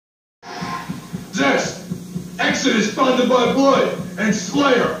Exodus founded by Blood, and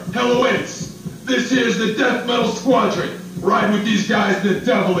Slayer, hell awaits. This here's the Death Metal Squadron. Ride with these guys, the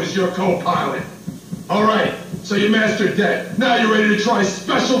devil is your co-pilot. Alright, so you mastered that. Now you're ready to try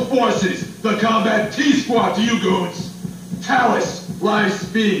Special Forces, the Combat T-Squad to you goons. Talus, Live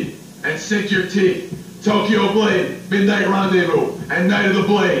Speed, and Sink Your Teeth. Tokyo Blade, Midnight Rendezvous, and Night of the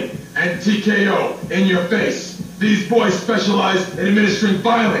Blade, and TKO, In Your Face. These boys specialize in administering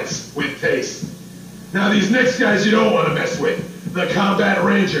violence with taste. Now these next guys you don't want to mess with. The Combat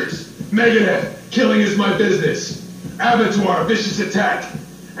Rangers. Megadeth, Killing Is My Business. Abattoir, Vicious Attack.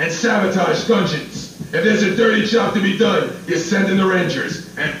 And Sabotage Dungeons. If there's a dirty job to be done, you send in the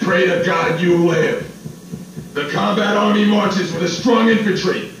Rangers, and pray to God you live. The Combat Army marches with a strong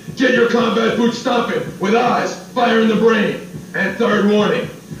infantry. Get your combat boots stomping with Oz, Fire in the Brain. And third warning,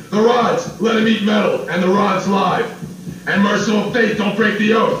 the rods, let them eat metal, and the rods live. And Merciful Fate, don't break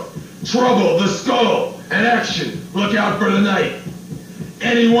the oath. Trouble, the Skull, and Action, look out for the night.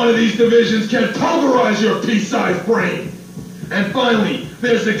 Any one of these divisions can pulverize your pea-sized brain. And finally,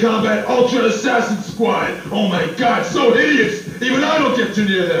 there's the Combat Ultra Assassin Squad. Oh my God, so hideous, even I don't get too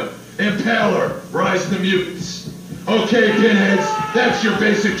near them. Impaler, Rise the Mutants. Okay, pinheads, that's your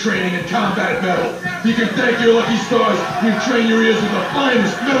basic training in combat metal. You can thank your lucky stars you've trained your ears with the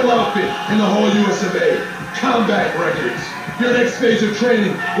finest metal outfit in the whole US of A. Combat Records. Your next phase of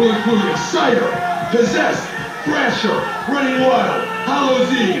training will include Exciter, Possessed, Thrasher, Running Wild, Hallows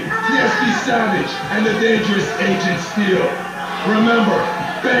Eve, Nasty Savage, and the dangerous Agent Steel. Remember,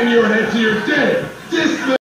 bang your head till you're dead. Dismount.